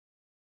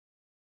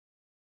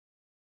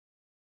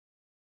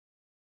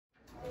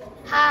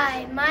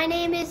Hi, my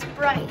name is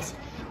Bryce,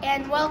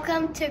 and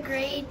welcome to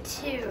grade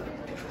 2.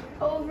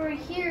 Over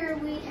here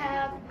we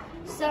have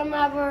some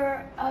of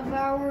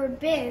our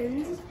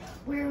bins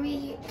where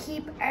we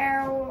keep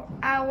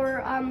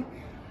our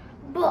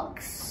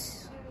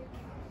books.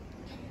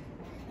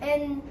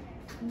 And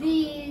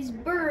these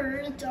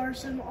birds are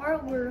some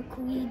artwork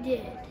we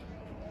did.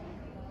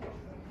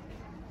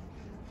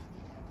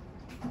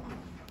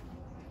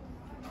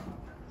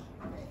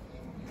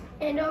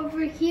 And over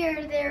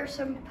here, there are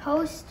some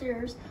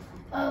posters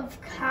of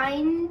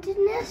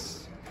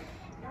kindness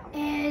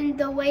and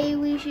the way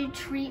we should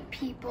treat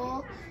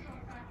people.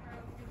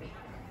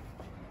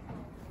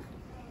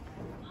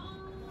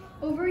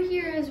 Over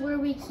here is where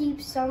we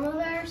keep some of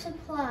our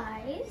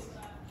supplies.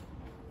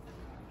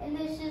 And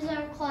this is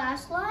our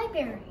class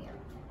library.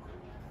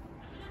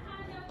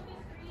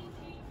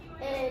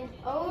 And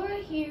over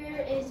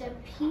here is a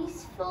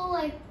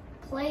peaceful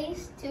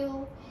place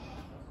to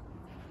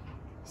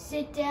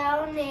sit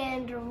down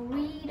and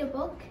read a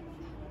book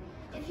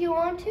if you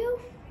want to.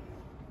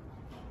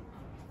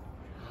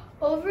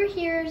 Over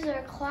here is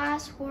our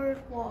class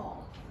word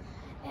wall.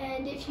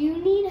 And if you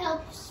need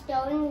help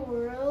spelling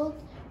a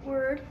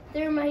word,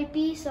 there might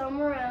be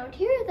some around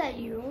here that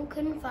you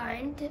can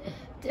find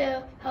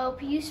to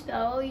help you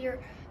spell your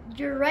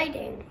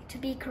writing to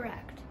be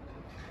correct.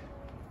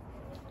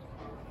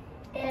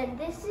 And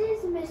this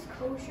is Miss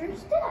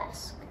Kosior's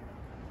desk,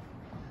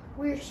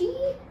 where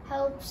she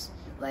helps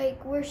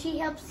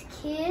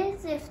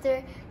kids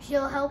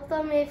she'll help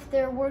them if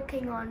they're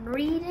working on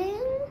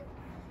reading.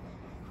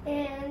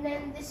 And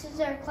then this is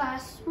our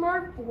class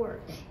smart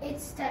board.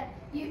 It's that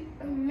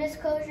Miss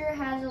Kosior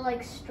has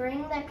a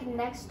string that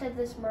connects to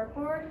the smart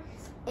board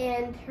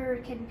and her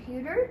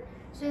computer.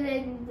 So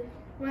then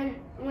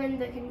when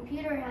the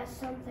computer has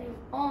something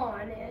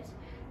on it,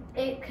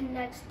 it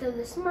connects to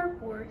the smart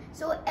board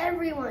so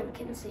everyone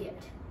can see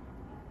it.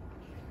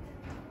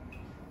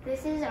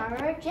 This is our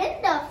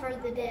agenda for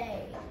the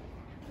day.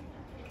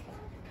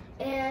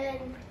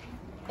 And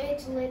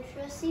it's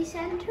literacy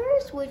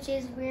centers, which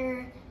is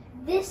where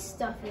this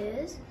stuff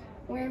is,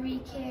 where we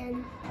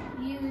can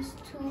use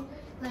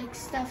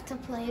stuff to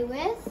play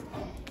with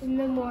in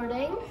the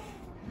morning.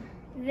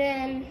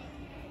 Then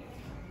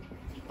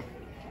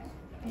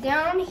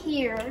down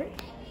here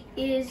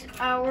is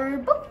our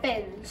book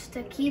bins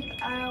to keep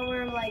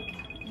our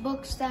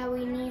books that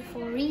we need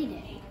for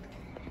reading.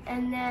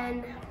 And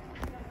then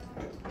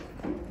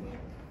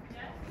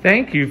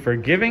thank you for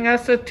giving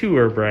us a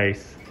tour,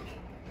 Bryce.